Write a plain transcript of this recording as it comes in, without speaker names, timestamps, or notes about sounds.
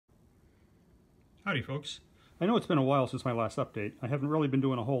Howdy folks. I know it's been a while since my last update. I haven't really been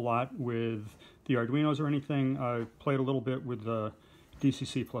doing a whole lot with the Arduinos or anything. I played a little bit with the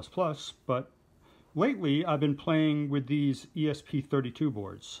DCC++, but lately I've been playing with these ESP32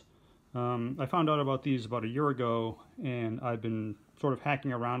 boards. I found out about these about a year ago, and I've been sort of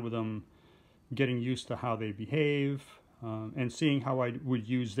hacking around with them, getting used to how they behave, and seeing how I would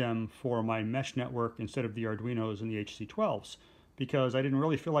use them for my mesh network instead of the Arduinos and the HC12s. Because I didn't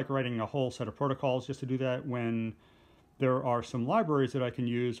really feel like writing a whole set of protocols just to do that, when there are some libraries that I can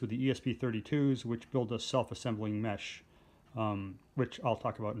use with the ESP32s which build a self-assembling mesh, which I'll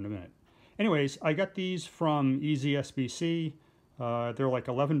talk about in a minute. Anyways, I got these from EasySBC. They're like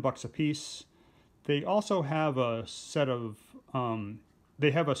 11 bucks a piece. They also have a set of,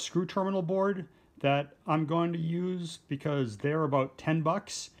 they have a screw terminal board that I'm going to use because they're about 10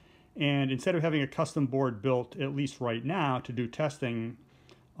 bucks. And instead of having a custom board built, at least right now, to do testing,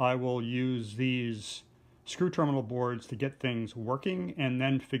 I will use these screw terminal boards to get things working and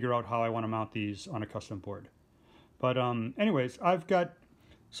then figure out how I want to mount these on a custom board. But anyways,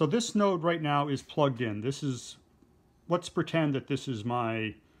 so this node right now is plugged in. Let's pretend that this is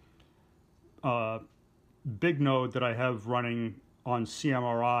my big node that I have running on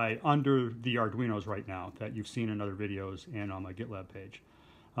CMRI under the Arduinos right now that you've seen in other videos and on my GitLab page.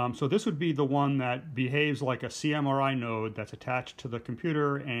 So this would be the one that behaves like a CMRI node that's attached to the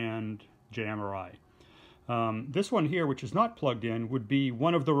computer and JMRI. This one here, which is not plugged in, would be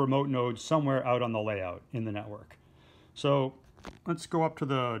one of the remote nodes somewhere out on the layout in the network. So let's go up to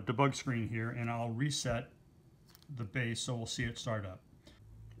the debug screen here, and I'll reset the base so we'll see it start up.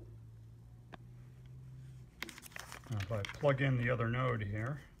 If I plug in the other node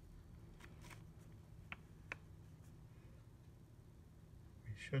here,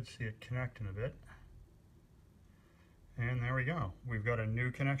 should see it connect in a bit. And there we go. We've got a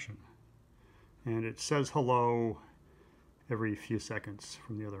new connection. And it says hello every few seconds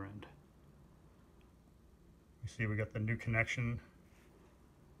from the other end. You see we got the new connection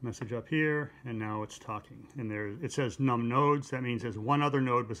message up here, and now it's talking. And there it says num nodes. That means there's one other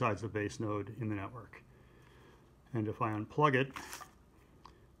node besides the base node in the network. And if I unplug it,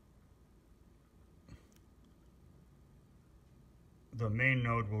 the main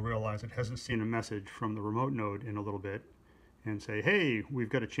node will realize it hasn't seen a message from the remote node in a little bit and say, hey, we've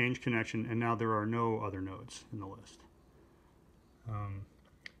got a change connection, and now there are no other nodes in the list.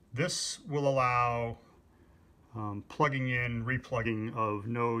 This will allow plugging in, replugging of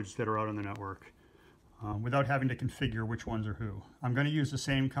nodes that are out on the network without having to configure which ones are who. I'm going to use the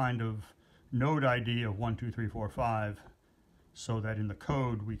same kind of node ID of 1, 2, 3, 4, 5 so that in the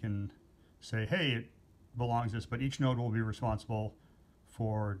code we can say, hey, it belongs to this, but each node will be responsible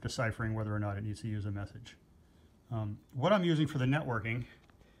for deciphering whether or not it needs to use a message. What I'm using for the networking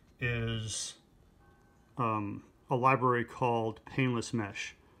is a library called Painless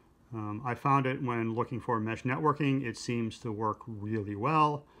Mesh. I found it when looking for mesh networking. It seems to work really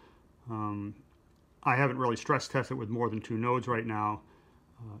well. I haven't really stress tested it with more than 2 nodes right now.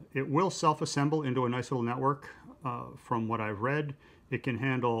 It will self-assemble into a nice little network from what I've read. It can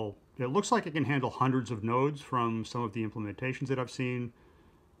handle, it looks like it can handle hundreds of nodes from some of the implementations that I've seen.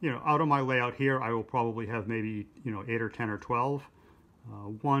 You know, out of my layout here, I will probably have maybe, 8 or 10 or 12.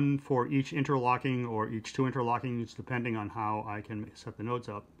 One for each interlocking or each 2 interlockings, depending on how I can set the nodes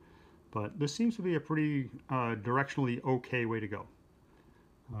up. But this seems to be a pretty directionally okay way to go.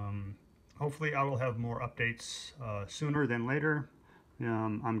 Hopefully I will have more updates sooner than later.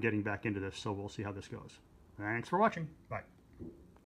 I'm getting back into this, so we'll see how this goes. Thanks for watching. Bye.